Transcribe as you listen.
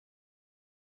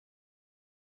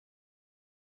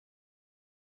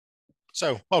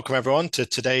So, welcome everyone to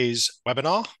today's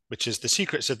webinar, which is the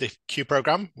secrets of the Q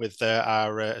program with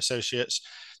our associates,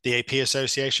 the AP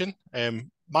Association.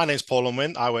 My name's Paul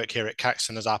Unwin. I work here at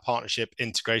Caxton as our partnership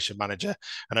integration manager,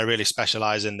 and I really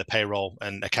specialize in the payroll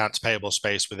and accounts payable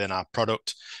space within our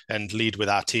product and lead with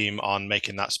our team on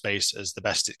making that space as the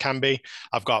best it can be.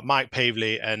 I've got Mike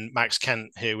Pavley and Max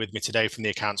Kent here with me today from the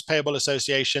Accounts Payable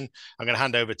Association. I'm going to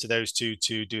hand over to those two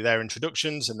to do their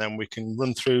introductions, and then we can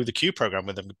run through the Q program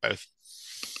with them both.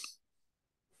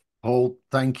 Paul,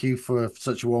 thank you for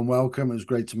such a warm welcome. It was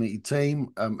great to meet your team.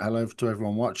 Hello to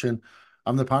everyone watching.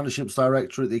 I'm the Partnerships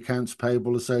Director at the Accounts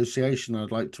Payable Association.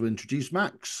 I'd like to introduce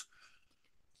Max.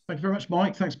 Thank you very much,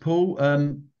 Mike. Thanks, Paul.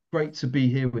 Great to be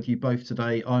here with you both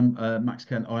today. I'm Max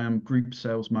Kent. I am Group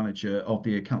Sales Manager of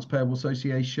the Accounts Payable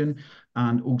Association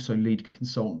and also lead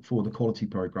consultant for the quality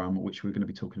program, which we're going to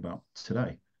be talking about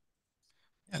today.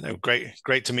 Yeah, no,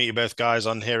 great to meet you both guys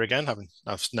on here again.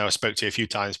 I've now spoke to you a few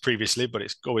times previously, but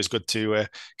it's always good to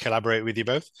collaborate with you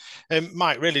both.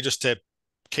 Mike, really just to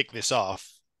kick this off,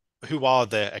 who are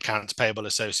the Accounts Payable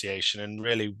Association and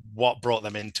really what brought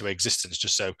them into existence,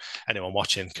 just so anyone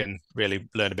watching can really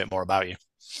learn a bit more about you?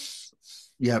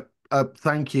 Yeah,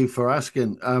 thank you for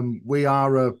asking. We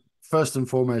are first and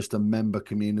foremost a member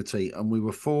community, and we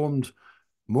were formed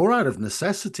more out of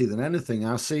necessity than anything.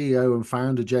 Our CEO and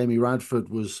founder, Jamie Radford,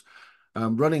 was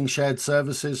running shared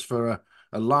services for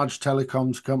a large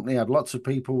telecoms company, had lots of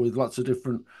people with lots of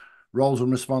different roles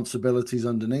and responsibilities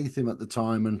underneath him at the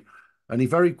time. And he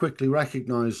very quickly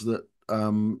recognized that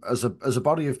as a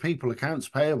body of people, accounts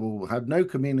payable had no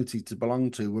community to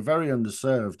belong to. We're very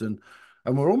underserved and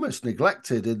we're almost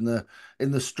neglected in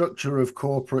the structure of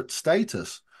corporate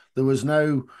status. There was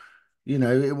no,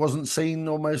 it wasn't seen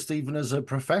almost even as a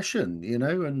profession,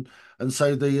 and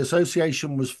so the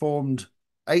association was formed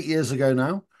 8 years ago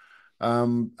now,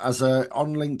 as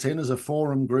on LinkedIn as a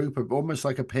forum group, of almost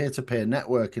like a peer-to-peer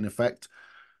network in effect,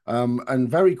 and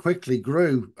very quickly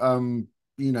grew.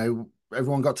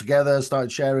 Everyone got together,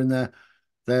 started sharing their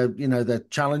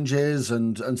challenges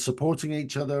and supporting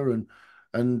each other,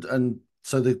 and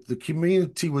so the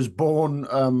community was born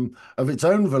of its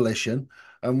own volition.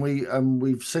 And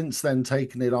we've since then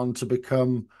taken it on to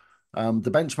become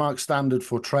the benchmark standard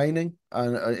for training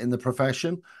in the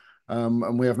profession.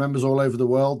 And we have members all over the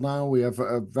world now. We have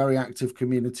a very active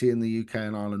community in the UK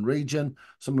and Ireland region,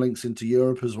 some links into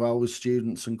Europe as well with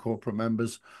students and corporate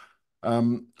members.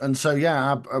 And so,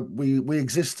 yeah, we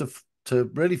exist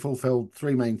to really fulfill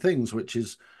three main things, which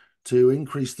is to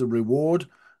increase the reward,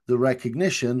 the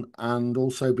recognition, and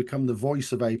also become the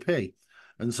voice of AP.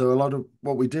 And so a lot of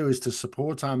what we do is to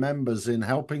support our members in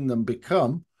helping them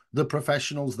become the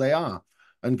professionals they are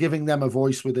and giving them a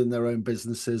voice within their own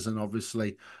businesses, and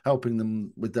obviously helping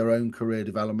them with their own career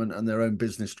development and their own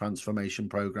business transformation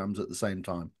programs at the same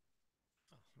time.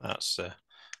 That's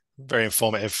very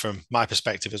informative from my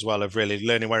perspective as well, of really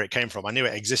learning where it came from. I knew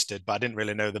it existed, but I didn't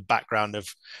really know the background of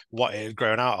what it had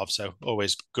grown out of. So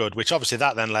always good, which obviously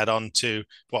that then led on to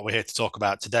what we're here to talk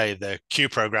about today, the Q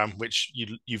program, which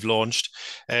you've launched.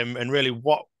 And really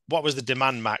what was the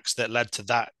demand, Max, that led to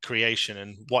that creation,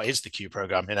 and what is the Q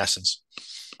program in essence?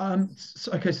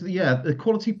 The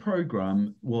quality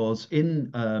program was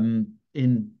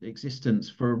in existence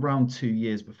for around 2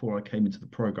 years before I came into the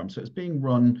program. So it's being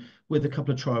run with a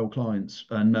couple of trial clients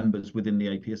and members within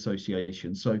the AP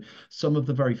Association. So some of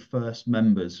the very first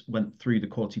members went through the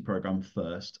quality program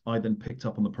first. I then picked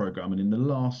up on the program, and in the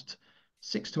last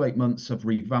 6 to 8 months, I've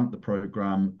revamped the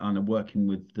program and I'm working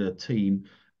with the team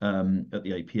at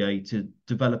the APA to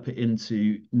develop it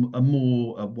into a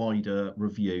wider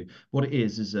review. What it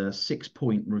is a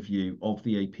 6-point review of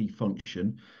the AP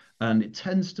function. And it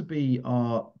tends to be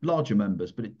our larger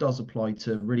members, but it does apply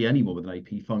to really anyone with an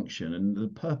AP function. And the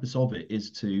purpose of it is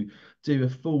to do a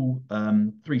full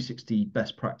 360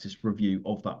 best practice review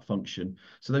of that function.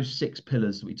 So those 6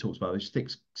 pillars that we talked about, those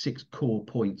six core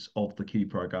points of the Q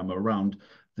program are around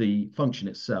the function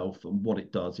itself and what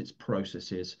it does, its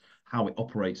processes, how it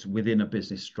operates within a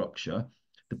business structure,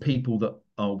 the people that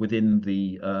are within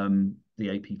the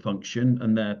AP function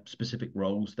and their specific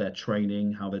roles, their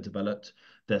training, how they're developed,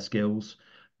 their skills,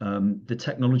 the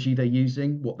technology they're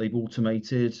using, what they've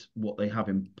automated, what they have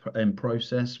in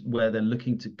process, where they're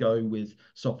looking to go with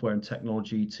software and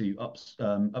technology to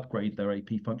upgrade their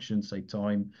AP function, save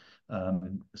time,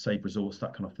 save resource,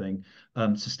 that kind of thing.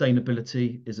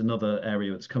 Sustainability is another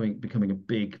area that's becoming a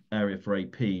big area for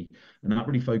AP, and that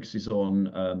really focuses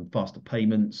on faster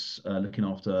payments, looking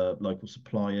after local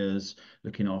suppliers,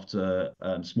 looking after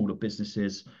smaller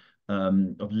businesses.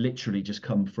 I've literally just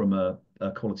come from a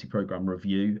quality program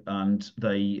review, and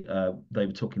they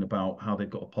were talking about how they've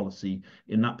got a policy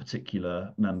in that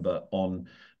particular member on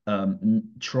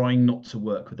trying not to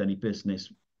work with any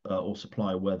business or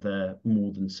supplier where they're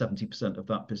more than 70% of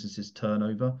that business's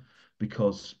turnover,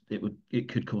 because it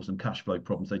could cause them cash flow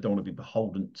problems. They don't want to be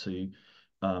beholden to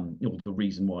the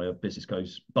reason why a business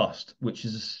goes bust, which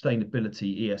is a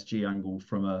sustainability ESG angle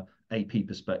from a AP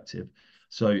perspective.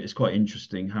 So it's quite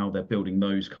interesting how they're building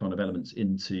those kind of elements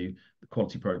into the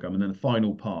quality program. And then the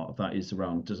final part of that is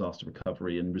around disaster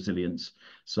recovery and resilience.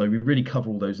 So we really cover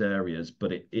all those areas,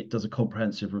 but it does a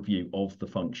comprehensive review of the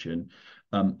function.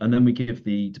 And then we give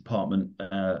the department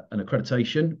an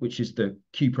accreditation, which is the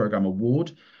Q program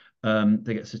award.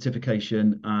 They get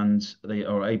certification, and they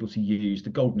are able to use the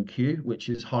Golden Q, which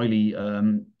is highly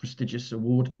prestigious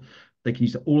award. They can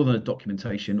use all of their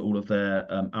documentation, all of their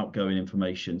outgoing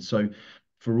information. So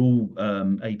for all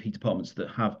AP departments that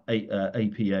have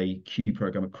APA Q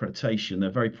program accreditation, they're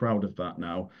very proud of that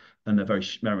now, and they're very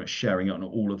much sharing it on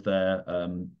all of their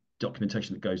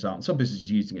documentation that goes out. And some businesses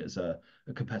are using it as a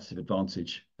competitive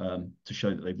advantage to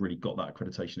show that they've really got that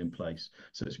accreditation in place.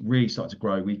 So it's really started to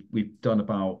grow. We've done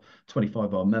about 25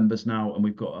 of our members now, and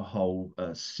we've got a whole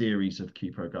series of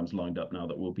Q programs lined up now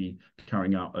that we'll be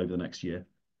carrying out over the next year.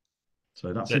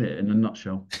 So that's it in a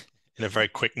nutshell. In a very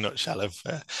quick nutshell of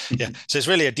yeah. So it's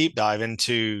really a deep dive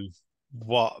into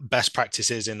what best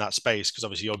practice is in that space, because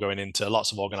obviously you're going into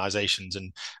lots of organizations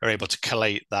and are able to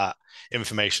collate that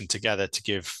information together to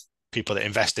give people that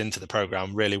invest into the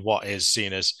program really what is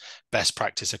seen as best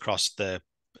practice across the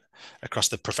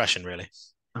profession, really.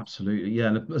 Absolutely, yeah.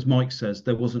 And as Mike says,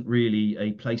 there wasn't really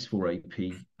a place for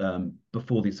AP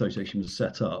before the association was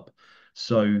set up.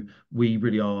 So we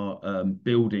really are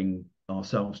building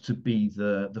ourselves to be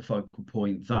the focal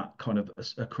point, that kind of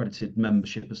accredited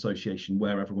membership association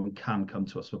where everyone can come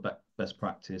to us for best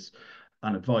practice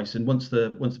and advice. And once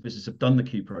the business have done the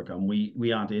Q program,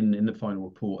 we add in the final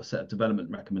report a set of development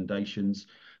recommendations.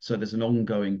 So there's an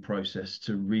ongoing process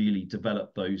to really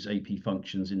develop those AP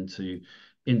functions into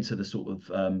the sort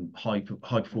of high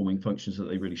performing functions that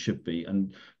they really should be.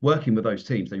 And working with those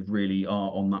teams, they really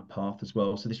are on that path as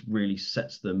well. So this really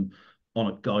sets them on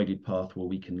a guided path where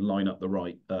we can line up the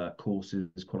right courses,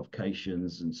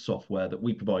 qualifications, and software that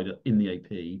we provide in the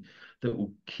AP that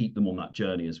will keep them on that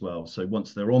journey as well. So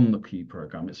once they're on the Q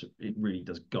program, it really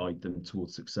does guide them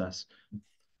towards success.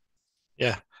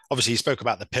 Yeah. Obviously, you spoke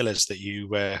about the pillars that you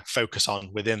focus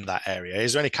on within that area.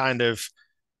 Is there any kind of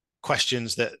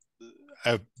questions that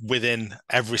within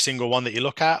every single one that you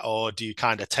look at, or do you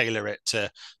kind of tailor it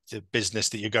to the business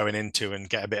that you're going into and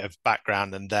get a bit of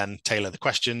background and then tailor the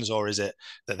questions? Or is it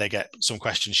that they get some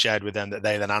questions shared with them that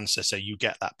they then answer, so you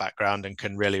get that background and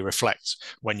can really reflect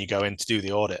when you go in to do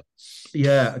the audit?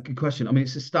 Yeah, a good question. I mean,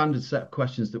 it's a standard set of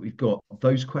questions that we've got.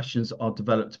 Those questions are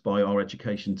developed by our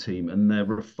education team, and they're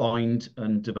refined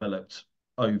and developed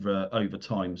over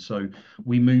time. So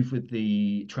we move with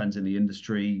the trends in the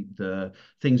industry. The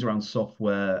things around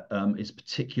software is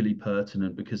particularly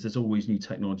pertinent because there's always new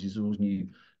technologies, always new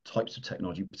types of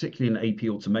technology, particularly in AP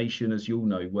automation, as you all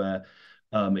know, where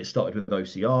it started with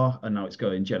OCR and now it's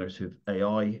going generative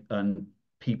AI, and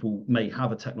people may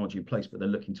have a technology in place, but they're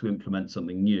looking to implement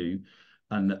something new.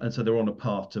 And so they're on a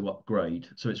path to upgrade.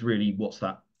 So it's really what's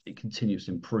that continuous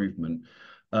improvement.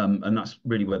 And that's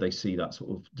really where they see that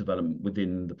sort of development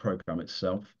within the program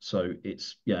itself. So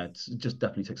it's just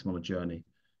definitely takes them on a journey.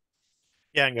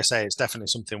 Yeah, I'm going to say it's definitely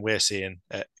something we're seeing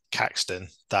at Caxton,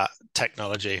 that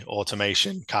technology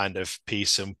automation kind of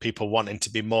piece, and people wanting to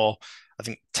be more, I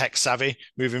think, tech savvy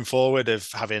moving forward, of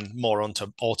having more onto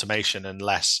automation and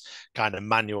less kind of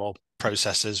manual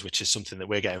processes, which is something that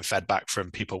we're getting fed back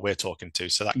from people we're talking to.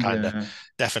 So that kind of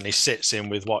definitely sits in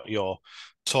with what you're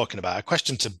talking about. A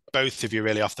question to both of you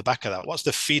really off the back of that. What's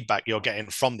the feedback you're getting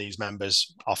from these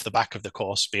members off the back of the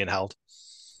course being held?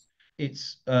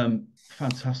 It's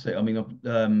fantastic. I mean,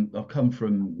 I've come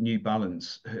from New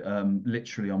Balance.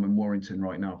 Literally, I'm in Warrington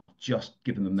right now, just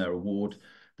given them their award.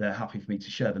 They're happy for me to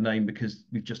share the name because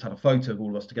we've just had a photo of all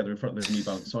of us together in front of the New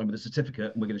Balance sign with a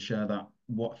certificate, and we're going to share that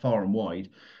far and wide.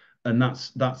 And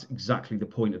that's exactly the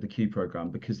point of the Q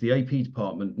program, because the AP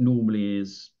department normally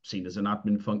is seen as an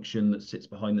admin function that sits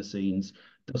behind the scenes,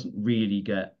 doesn't really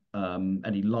get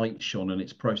any light shone on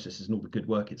its processes and all the good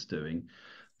work it's doing.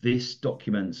 This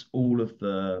documents all of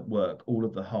the work, all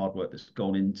of the hard work that's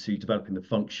gone into developing the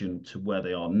function to where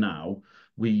they are now.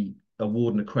 We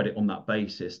award and accredit on that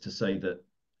basis to say that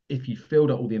if you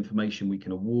filled out all the information, we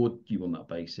can award you on that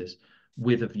basis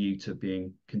with a view to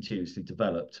being continuously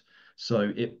developed.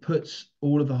 So it puts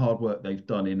all of the hard work they've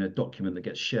done in a document that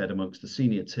gets shared amongst the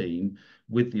senior team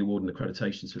with the award and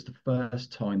accreditation. So it's the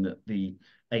first time that the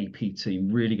AP team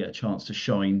really get a chance to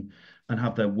shine and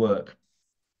have their work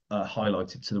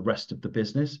highlighted to the rest of the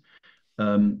business.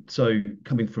 So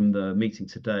coming from the meeting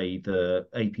today, the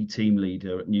AP team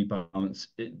leader at New Balance,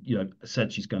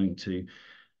 said she's going to,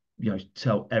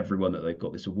 tell everyone that they've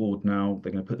got this award now.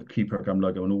 They're going to put the Q program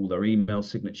logo on all their email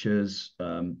signatures.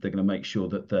 They're going to make sure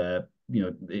that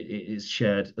it is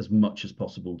shared as much as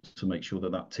possible to make sure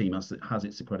that that team has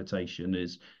its accreditation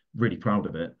is really proud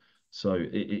of it. So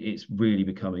it's really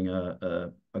becoming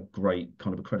a great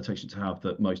kind of accreditation to have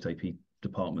that most AP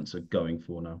departments are going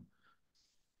for now.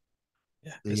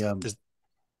 Yeah.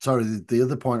 Sorry, the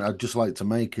other point I'd just like to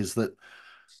make is that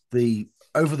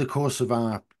over the course of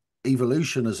our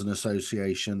evolution as an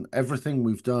association, everything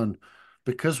we've done,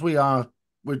 because we're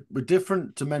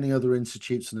different to many other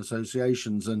institutes and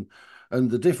associations, and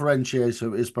the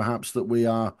differentiator is perhaps that we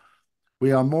are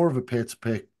more of a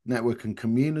peer-to-peer network and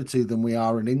community than we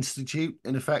are an institute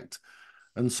in effect.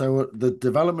 And so the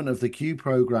development of the Q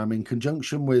program in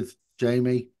conjunction with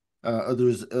Jamie,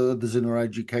 others in our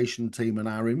education team and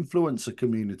our influencer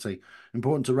community,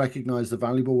 important to recognize the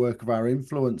valuable work of our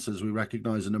influencers. We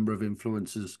recognize a number of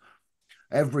influencers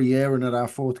every year, and at our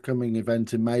forthcoming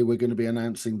event in May, we're going to be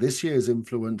announcing this year's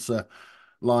influencer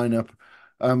lineup.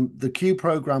 The Q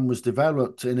program was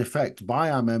developed in effect by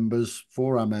our members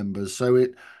for our members. So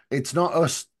it's not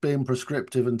us being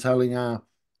prescriptive and telling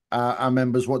our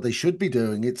members what they should be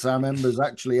doing. It's our members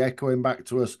actually echoing back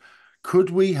to us,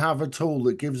 could we have a tool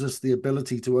that gives us the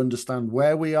ability to understand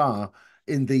where we are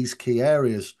in these key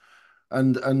areas?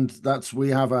 And we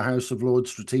have a House of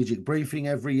Lords strategic briefing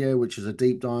every year, which is a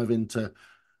deep dive into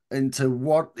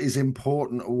what is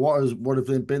important, what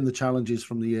have been the challenges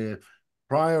from the year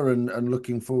prior, and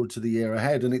looking forward to the year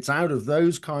ahead. And it's out of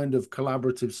those kind of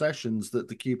collaborative sessions that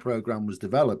the Q program was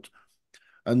developed.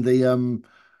 And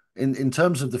in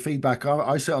terms of the feedback,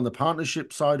 I sit on the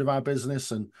partnership side of our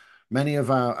business, and many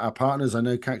of our partners, I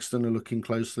know Caxton are looking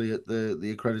closely at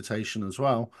the accreditation as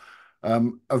well,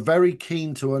 are very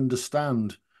keen to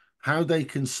understand how they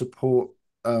can support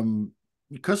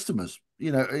customers,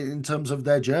 in terms of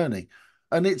their journey.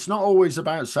 And it's not always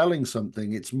about selling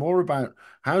something. It's more about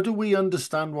how do we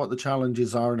understand what the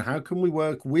challenges are and how can we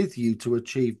work with you to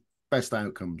achieve best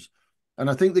outcomes. And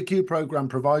I think the Q program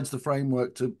provides the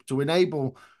framework to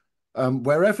enable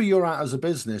wherever you're at as a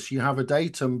business, you have a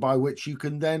datum by which you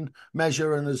can then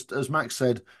measure. And as Max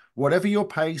said, whatever your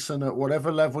pace and at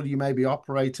whatever level you may be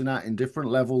operating at in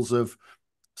different levels of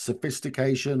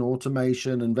sophistication,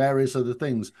 automation, and various other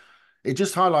things, it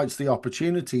just highlights the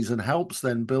opportunities and helps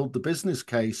then build the business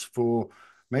case for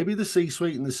maybe the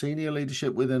C-suite and the senior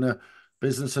leadership within a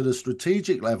business at a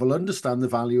strategic level, understand the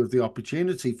value of the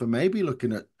opportunity for maybe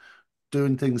looking at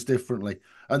doing things differently.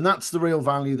 And that's the real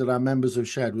value that our members have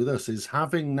shared with us, is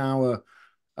having now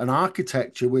an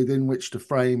architecture within which to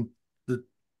frame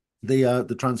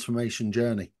the transformation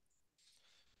journey.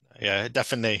 Yeah, it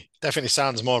definitely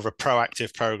sounds more of a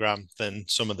proactive program than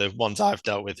some of the ones I've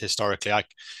dealt with historically.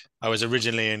 I was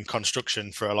originally in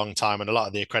construction for a long time, and a lot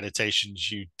of the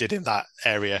accreditations you did in that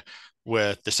area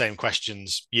were the same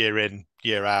questions year in,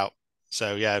 year out.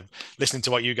 So yeah, listening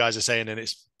to what you guys are saying, and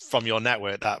it's from your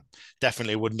network, that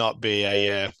definitely would not be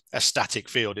a static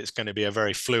field. It's going to be a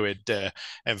very fluid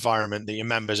environment that your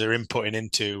members are inputting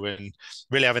into, and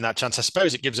really having that chance. I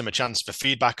suppose it gives them a chance for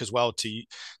feedback as well to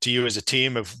you as a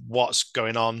team of what's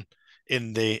going on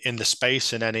in the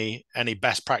space, and any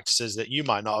best practices that you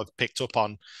might not have picked up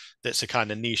on. That's a kind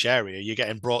of niche area. You're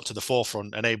getting brought to the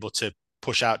forefront and able to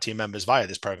push out to your members via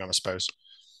this program, I suppose.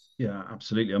 Yeah,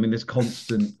 absolutely. I mean, there's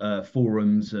constant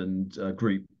forums and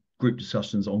group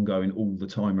discussions ongoing all the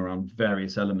time around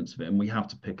various elements of it, and we have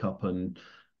to pick up and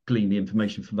glean the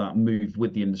information from that, move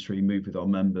with the industry, move with our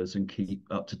members, and keep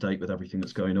up to date with everything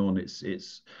that's going on. It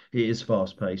is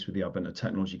fast paced with the advent of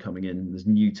technology coming in. There's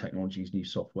new technologies, new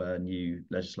software, new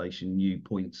legislation, new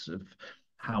points of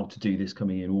how to do this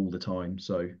coming in all the time.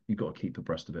 So you've got to keep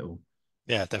abreast of it all.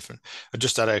 Yeah, definitely. I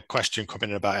just had a question coming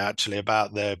in about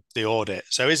the audit.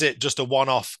 So is it just a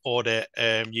one-off audit?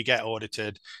 You get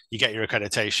audited, you get your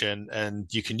accreditation,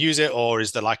 and you can use it, or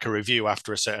is there like a review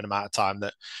after a certain amount of time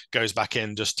that goes back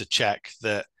in just to check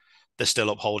that they're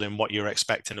still upholding what you're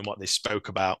expecting and what they spoke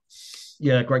about?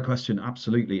 Yeah, great question.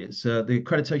 Absolutely. It's the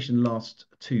accreditation lasts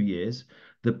 2 years.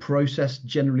 The process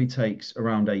generally takes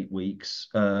around 8 weeks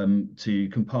to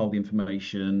compile the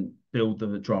information, build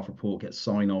the draft report, get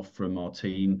sign off from our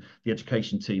team. The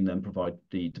education team then provide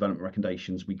the development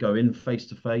recommendations. We go in face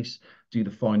to face, do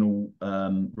the final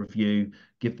review,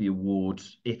 give the award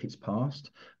if it's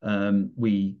passed.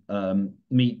 We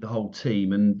meet the whole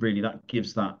team, and really that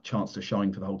gives that chance to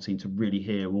shine for the whole team to really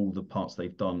hear all the parts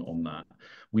they've done on that.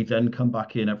 We then come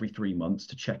back in every 3 months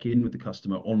to check in with the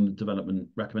customer on the development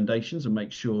recommendations and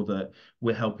make sure that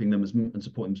we're helping them and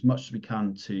supporting them as much as we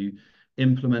can to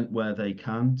implement where they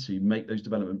can to make those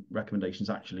development recommendations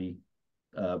actually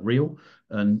real,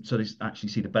 and so they actually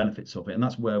see the benefits of it. And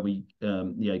that's where we,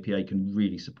 the APA, can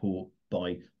really support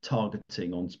by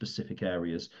targeting on specific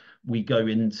areas. We go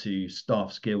into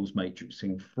staff skills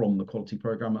matrixing from the quality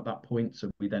program at that point.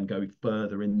 So we then go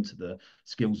further into the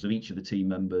skills of each of the team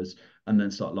members and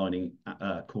then start lining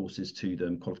courses to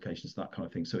them, qualifications, that kind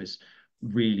of thing. So it's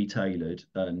really tailored,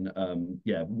 and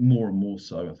yeah, more and more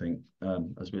so, I think,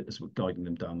 as we're guiding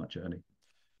them down that journey.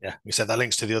 Yeah, we said that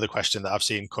links to the other question that I've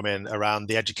seen come in around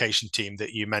the education team that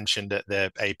you mentioned at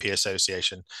the AP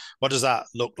Association. What does that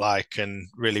look like, and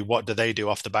really what do they do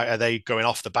off the back? Are they going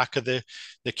off the back of the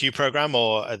Q program,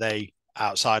 or are they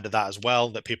outside of that as well,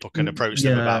 that people can approach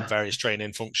them about Yeah, various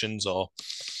training functions? Or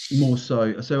more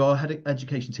so. So our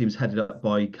education team is headed up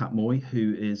by Kat Moy,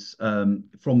 who is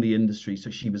from the industry.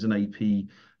 So she was an AP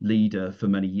leader for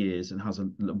many years and has a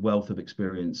wealth of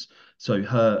experience. So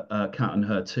her Kat and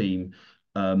her team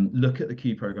look at the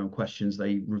Q program questions.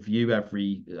 They review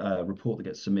every report that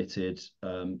gets submitted,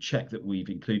 check that we've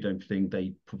included everything.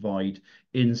 They provide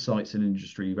insights and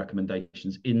industry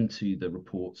recommendations into the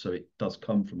report, so it does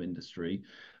come from industry.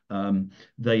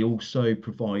 They also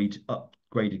provide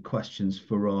upgraded questions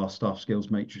for our staff skills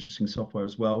matrixing software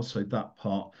as well. So that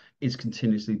part is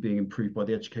continuously being improved by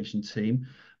the education team.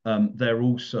 They're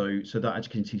also, so that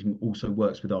education team also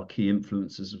works with our key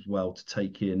influencers as well to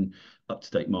take in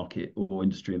up-to-date market or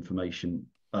industry information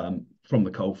from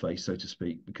the coalface, so to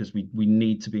speak, because we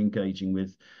need to be engaging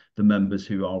with the members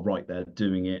who are right there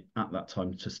doing it at that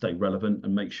time to stay relevant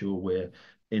and make sure we're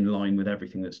in line with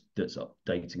everything that's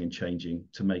updating and changing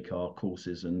to make our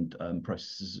courses and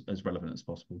processes as relevant as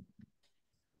possible.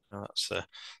 That's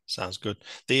sounds good.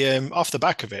 The off the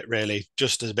back of it, really,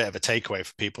 just as a bit of a takeaway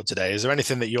for people today, is there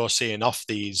anything that you're seeing off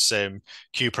these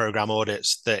Q program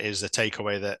audits that is a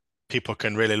takeaway that people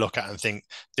can really look at and think,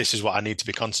 this is what I need to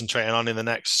be concentrating on in the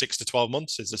next 6 to 12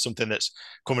 months? Is there something that's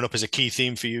coming up as a key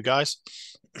theme for you guys?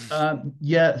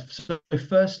 Yeah, so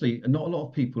firstly, not a lot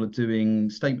of people are doing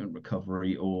statement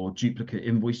recovery or duplicate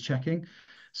invoice checking.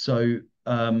 So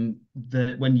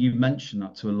when you mention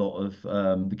that to a lot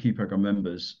of the Q program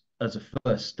members, as a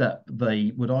first step,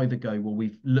 they would either go, well,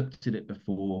 we've looked at it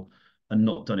before and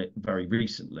not done it very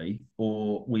recently,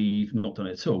 or we've not done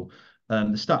it at all.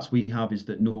 The stats we have is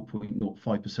that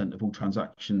 0.05% of all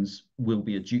transactions will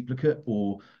be a duplicate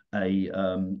or a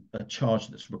charge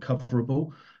that's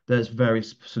recoverable. There's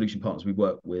various solution partners we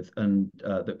work with and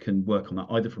that can work on that,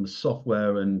 either from a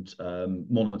software and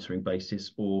monitoring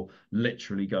basis, or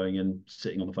literally going and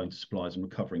sitting on the phone to suppliers and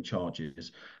recovering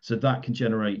charges. So that can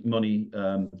generate money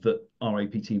that our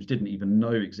AP teams didn't even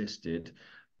know existed.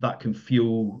 That can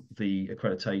fuel the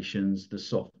accreditations, the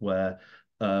software,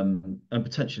 and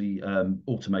potentially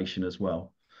automation as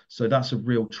well. So that's a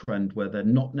real trend where they're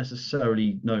not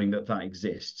necessarily knowing that that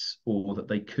exists or that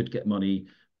they could get money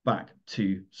back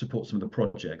to support some of the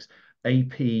projects.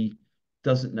 AP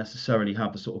doesn't necessarily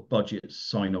have the sort of budget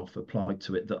sign off applied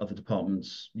to it that other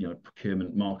departments, you know,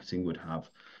 procurement, marketing would have.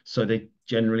 So they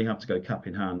generally have to go cap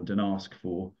in hand and ask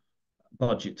for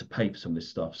budget to pay for some of this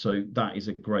stuff. So that is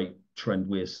a great trend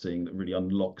we're seeing that really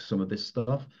unlocks some of this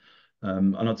stuff.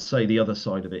 And I'd say the other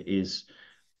side of it is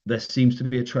there seems to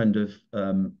be a trend of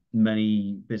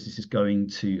many businesses going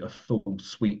to a full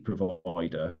suite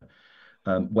provider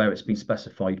where it's been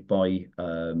specified by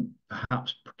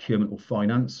perhaps procurement or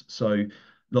finance. So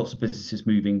lots of businesses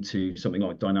moving to something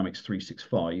like Dynamics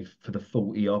 365 for the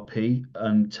full ERP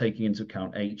and taking into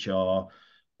account HR,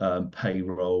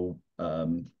 payroll,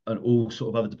 and all sort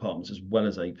of other departments as well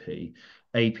as AP.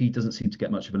 AP doesn't seem to get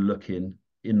much of a look in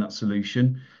that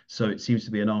solution, so it seems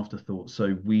to be an afterthought.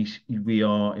 So we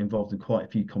are involved in quite a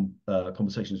few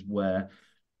conversations where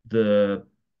the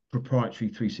proprietary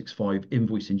 365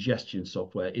 invoice ingestion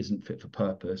software isn't fit for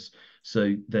purpose.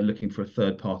 So they're looking for a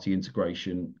third-party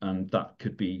integration, and that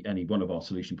could be any one of our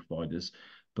solution providers.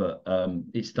 But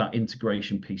it's that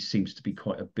integration piece seems to be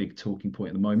quite a big talking point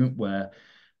at the moment, where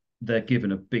they're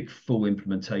given a big full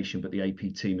implementation, but the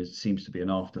AP team seems to be an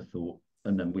afterthought.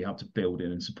 And then we have to build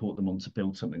in and support them on to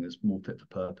build something that's more fit for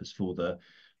purpose for the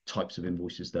types of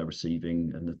invoices they're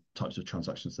receiving and the types of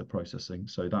transactions they're processing.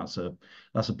 So that's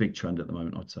a big trend at the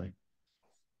moment, I'd say.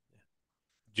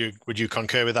 Would you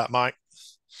concur with that, Mike?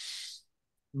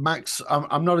 Max,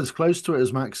 I'm not as close to it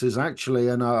as Max is actually,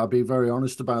 and I'll be very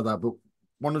honest about that. But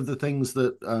one of the things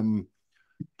that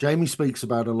Jamie speaks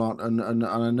about a lot, and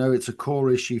I know it's a core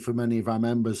issue for many of our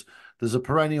members, there's a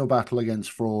perennial battle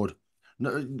against fraud,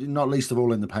 not least of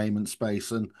all in the payment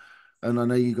space, and I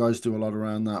know you guys do a lot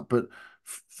around that. But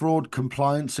fraud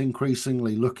compliance,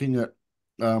 increasingly looking at,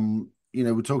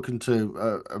 we're talking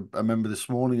to a member this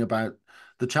morning about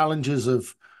the challenges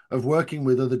of working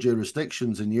with other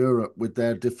jurisdictions in Europe with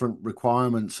their different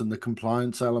requirements and the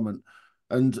compliance element.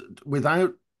 And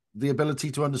without the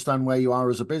ability to understand where you are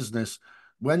as a business,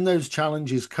 when those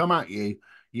challenges come at you,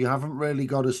 you haven't really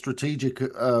got a strategic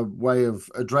way of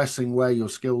addressing where your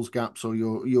skills gaps or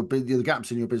the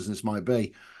gaps in your business might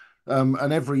be.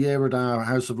 And every year at our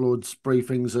House of Lords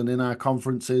briefings and in our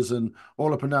conferences and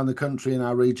all up and down the country in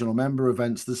our regional member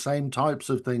events, the same types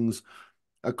of things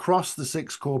across the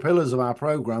 6 core pillars of our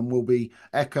program will be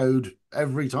echoed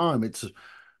every time. It's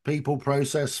people,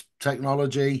 process,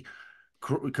 technology,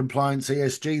 compliance,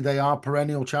 ESG. They are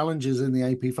perennial challenges in the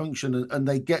AP function, and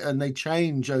they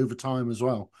change over time as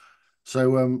well.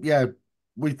 So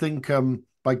we think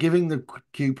by giving the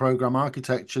Q program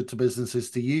architecture to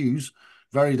businesses to use,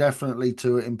 very definitely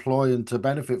to employ and to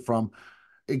benefit from,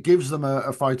 it gives them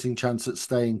a fighting chance at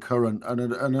staying current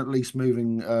and at least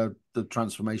moving the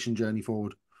transformation journey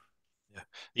forward. Yeah.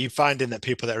 Are you finding that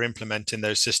people that are implementing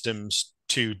those systems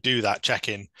to do that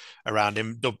check-in around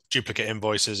duplicate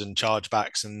invoices and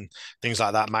chargebacks and things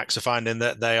like that, Max, are finding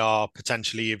that they are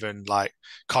potentially even like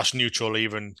cost neutral,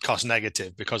 even cost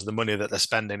negative, because the money that they're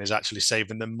spending is actually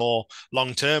saving them more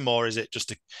long term, or is it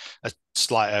just a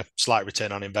slight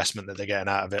return on investment that they're getting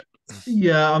out of it?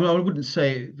 Yeah, I mean, I wouldn't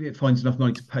say it finds enough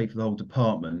money to pay for the whole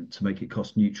department to make it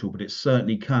cost neutral, but it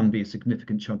certainly can be a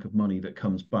significant chunk of money that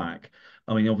comes back.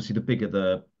 I mean, obviously, the bigger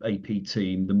the AP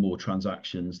team, the more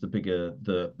transactions, the bigger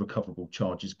the recoverable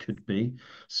charges could be.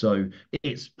 So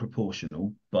it's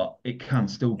proportional, but it can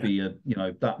still be that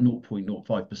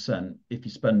 0.05%. If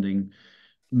you're spending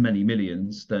many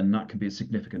millions, then that can be a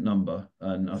significant number.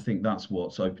 And I think that's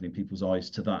what's opening people's eyes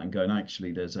to that and going,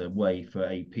 actually, there's a way for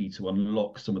AP to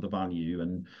unlock some of the value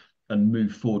and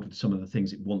move forward with some of the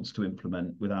things it wants to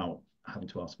implement without having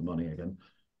to ask for money again.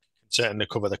 Certainly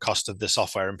cover the cost of the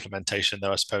software implementation,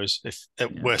 though, I suppose, if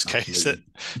at worst case,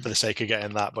 for the sake of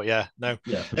getting that. But yeah, no.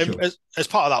 Yeah, for sure. As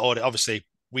part of that audit, obviously,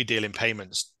 we deal in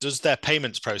payments. Does their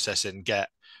payments processing get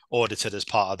audited as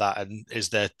part of that? And is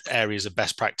there areas of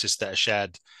best practice that are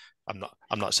shared?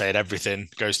 I'm not saying everything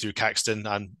goes through Caxton,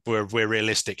 and we're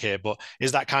realistic here, but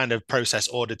is that kind of process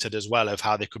audited as well of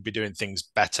how they could be doing things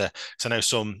better? Because I know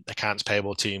some accounts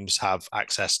payable teams have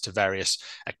access to various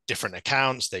different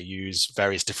accounts, they use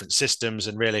various different systems,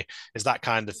 and really is that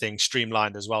kind of thing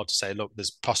streamlined as well to say, look,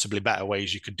 there's possibly better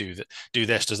ways you could do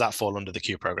this? Does that fall under the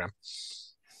Q program?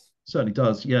 Certainly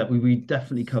does. Yeah, we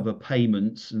definitely cover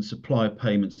payments and supplier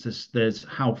payments. There's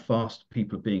how fast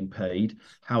people are being paid,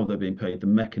 how they're being paid, the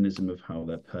mechanism of how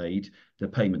they're paid, the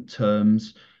payment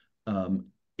terms.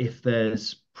 If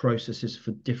there's processes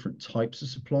for different types of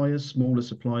suppliers, smaller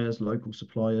suppliers, local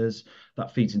suppliers,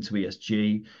 that feeds into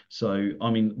ESG. So, I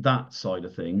mean, that side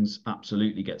of things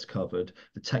absolutely gets covered.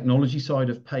 The technology side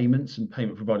of payments and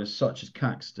payment providers such as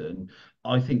Caxton,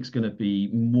 I think is going to be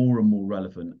more and more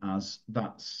relevant as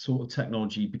that sort of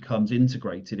technology becomes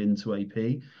integrated into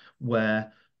AP,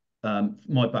 where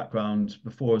my background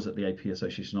before I was at the AP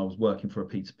Association, I was working for a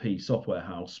P2P software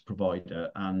house provider,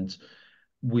 and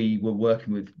we were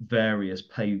working with various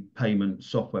payment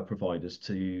software providers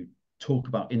to talk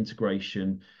about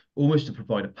integration, almost to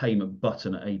provide a payment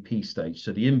button at AP stage.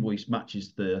 So the invoice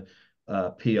matches the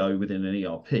PO within an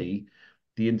ERP.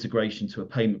 The integration to a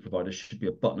payment provider should be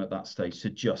a button at that stage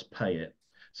to just pay it.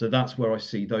 So that's where I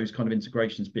see those kind of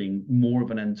integrations being more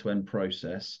of an end-to-end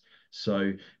process.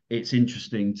 So it's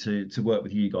interesting to work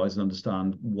with you guys and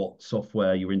understand what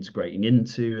software you're integrating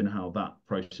into and how that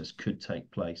process could take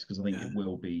place, because I think it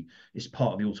will be, it's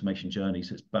part of the automation journey,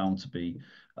 so it's bound to be,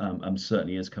 and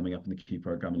certainly is coming up in the Q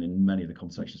program and in many of the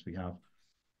conversations we have.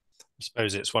 I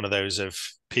suppose it's one of those of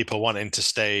people wanting to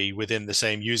stay within the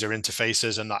same user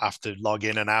interfaces and not have to log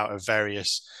in and out of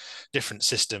various different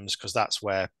systems, because that's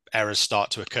where errors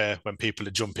start to occur when people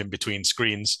are jumping between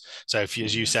screens. So if,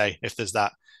 as you say, if there's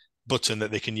that button that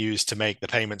they can use to make the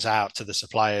payments out to the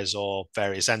suppliers or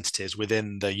various entities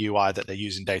within the UI that they're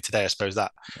using day to day, I suppose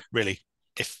that really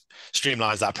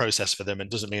streamlines that process for them and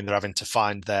doesn't mean they're having to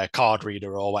find their card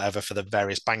reader or whatever for the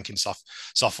various banking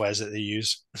softwares that they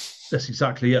use. That's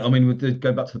exactly it. I mean,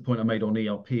 go back to the point I made on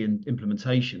ERP and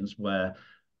implementations, where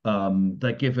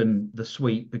they're given the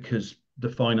suite because the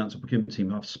finance or procurement team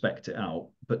have spec'd it out,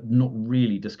 but not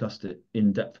really discussed it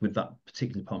in depth with that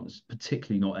particular department,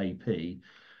 particularly not AP.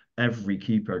 Every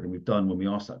Q program we've done, when we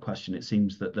ask that question, it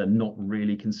seems that they're not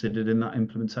really considered in that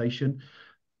implementation,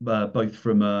 both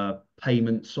from a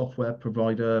payment software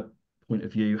provider point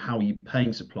of view. How are you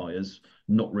paying suppliers?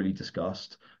 Not really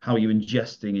discussed. How are you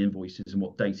ingesting invoices and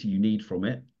what data you need from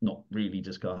it? Not really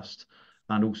discussed.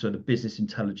 And also the business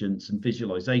intelligence and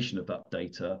visualization of that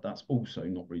data, that's also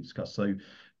not really discussed. So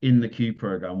in the Q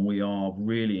program, we are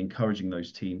really encouraging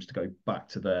those teams to go back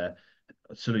to their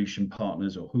solution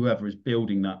partners or whoever is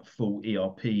building that full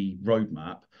ERP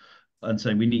roadmap and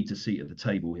saying, we need to seat at the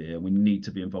table here. We need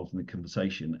to be involved in the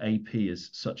conversation. AP is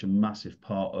such a massive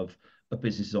part of a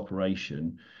business's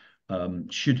operation,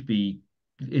 should be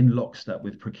in lockstep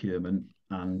with procurement,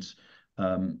 and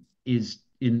is,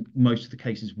 in most of the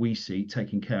cases we see,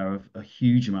 taking care of a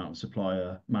huge amount of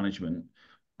supplier management,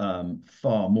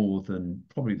 far more than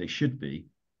probably they should be.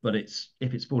 But if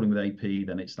it's falling with AP,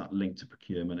 then it's that link to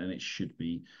procurement, and it should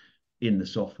be in the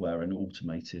software and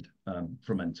automated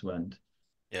from end to end.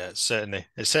 Yeah, it's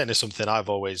certainly something I've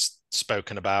always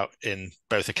spoken about in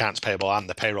both accounts payable and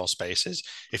the payroll spaces.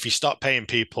 If you stop paying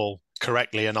people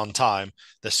correctly and on time,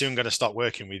 they're soon going to stop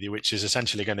working with you, which is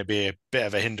essentially going to be a bit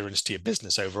of a hindrance to your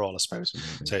business overall, I suppose.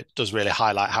 Absolutely. So it does really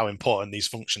highlight how important these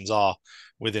functions are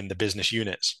within the business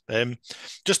units.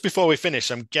 Just before we finish,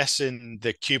 I'm guessing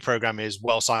the Q program is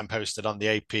well signposted on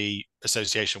the AP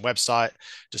Association website.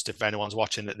 Just if anyone's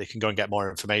watching, that they can go and get more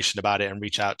information about it and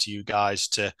reach out to you guys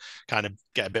to kind of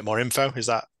get a bit more info. Is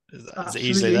it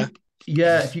easily there?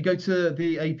 Yeah, if you go to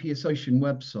the AP Association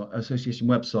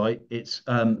website, it's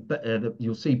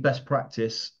you'll see best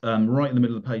practice right in the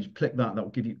middle of the page. Click that; that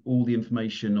will give you all the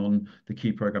information on the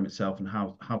Q program itself and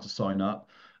how to sign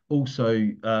up. Also,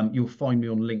 you'll find me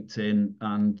on LinkedIn,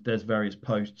 and there's various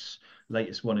posts.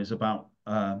 Latest one is about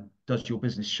does your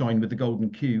business shine with the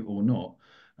golden Q or not?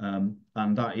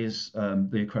 And that is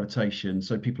the accreditation.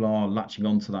 So people are latching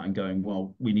onto that and going,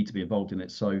 well, we need to be involved in it.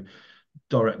 So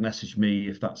direct message me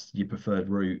if that's your preferred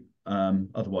route.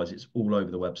 Otherwise, it's all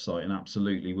over the website, and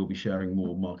absolutely, we'll be sharing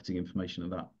more marketing information of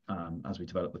that as we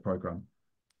develop the program.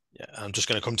 Yeah, I'm just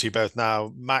going to come to you both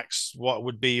now. Max, what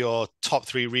would be your top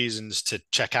 3 reasons to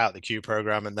check out the Q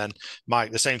program? And then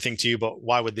Mike, the same thing to you, but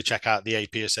why would they check out the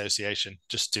AP Association,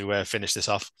 just to finish this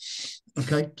off?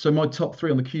 Okay, so my top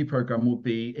 3 on the Q program would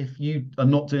be, if you are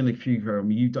not doing the Q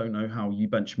program, you don't know how you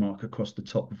benchmark across the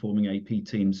top performing AP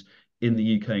teams in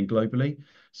the UK and globally.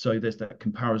 So there's that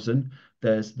comparison.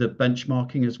 There's the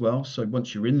benchmarking as well. So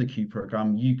once you're in the Q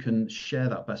program, you can share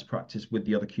that best practice with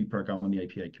the other Q program and the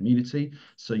APA community.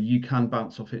 So you can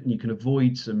bounce off it, and you can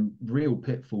avoid some real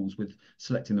pitfalls with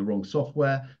selecting the wrong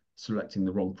software, selecting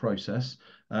the wrong process.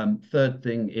 Third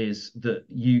thing is that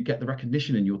you get the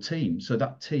recognition in your team. So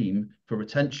that team, for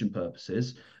retention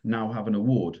purposes, now have an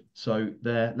award. So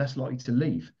they're less likely to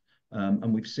leave.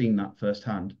 And we've seen that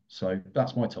firsthand. So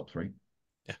that's my top 3.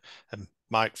 Yeah.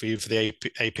 Mike, for you, for the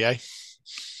APA?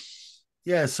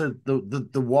 Yeah, so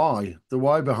the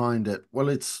why behind it. Well,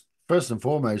 it's first and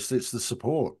foremost, it's the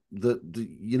support that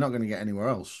you're not going to get anywhere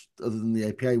else other than the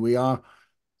APA. We are,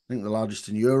 I think, the largest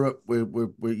in Europe. We're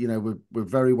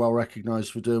very well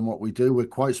recognised for doing what we do. We're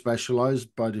quite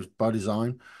specialised by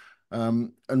design,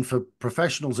 and for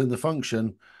professionals in the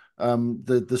function,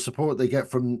 the support they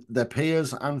get from their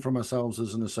peers and from ourselves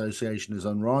as an association is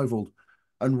unrivaled.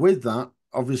 And with that,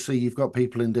 obviously, you've got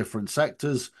people in different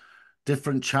sectors,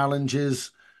 different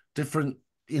challenges, different,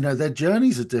 their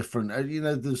journeys are different.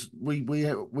 We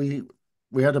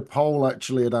had a poll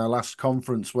actually at our last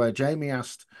conference where Jamie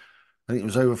asked, I think it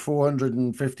was over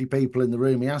 450 people in the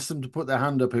room. He asked them to put their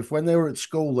hand up if when they were at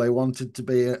school, they wanted to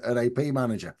be an AP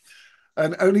manager.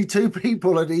 And only 2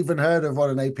 people had even heard of what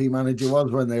an AP manager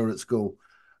was when they were at school.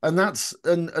 And that's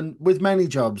and with many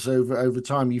jobs over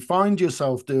time, you find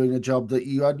yourself doing a job that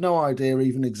you had no idea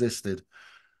even existed.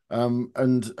 And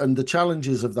the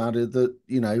challenges of that are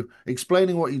that,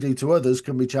 explaining what you do to others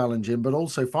can be challenging, but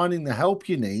also finding the help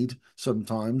you need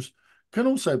sometimes can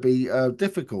also be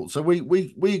difficult. So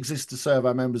we exist to serve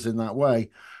our members in that way.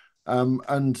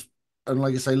 And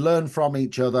like I say, learn from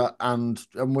each other, and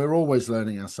we're always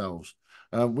learning ourselves.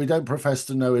 We don't profess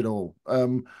to know it all.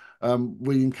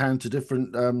 We encounter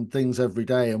different things every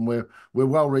day, and we're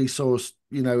well resourced.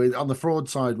 On the fraud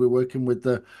side, we're working with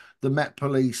the Met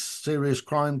Police serious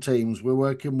crime teams. We're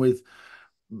working with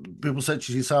people such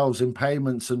as yourselves in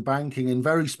payments and banking in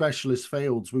very specialist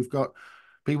fields. We've got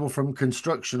people from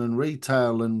construction and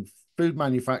retail and food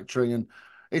manufacturing, and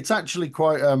it's actually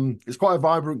quite a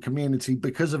vibrant community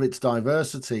because of its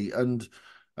diversity. And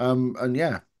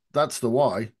yeah, that's the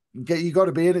why. You got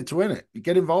to be in it to win it. You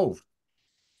get involved.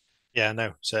 Yeah,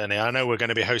 no, certainly. I know we're going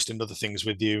to be hosting other things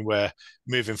with you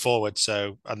moving forward.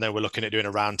 So I know we're looking at doing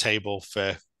a round table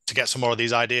to get some more of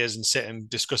these ideas and sit and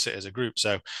discuss it as a group.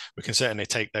 So we can certainly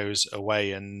take those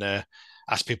away and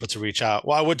ask people to reach out.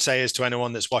 What I would say is to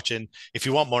anyone that's watching, if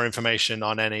you want more information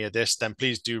on any of this, then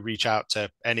please do reach out to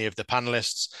any of the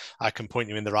panelists. I can point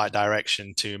you in the right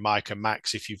direction to Mike and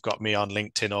Max. If you've got me on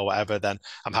LinkedIn or whatever, then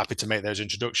I'm happy to make those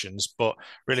introductions. But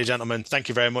really, gentlemen, thank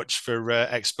you very much for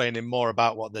explaining more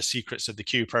about what the secrets of the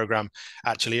Q program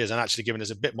actually is and actually giving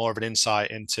us a bit more of an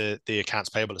insight into the Accounts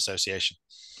Payable Association.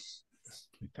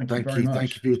 Thank you very much.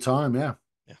 Thank you for your time. Yeah.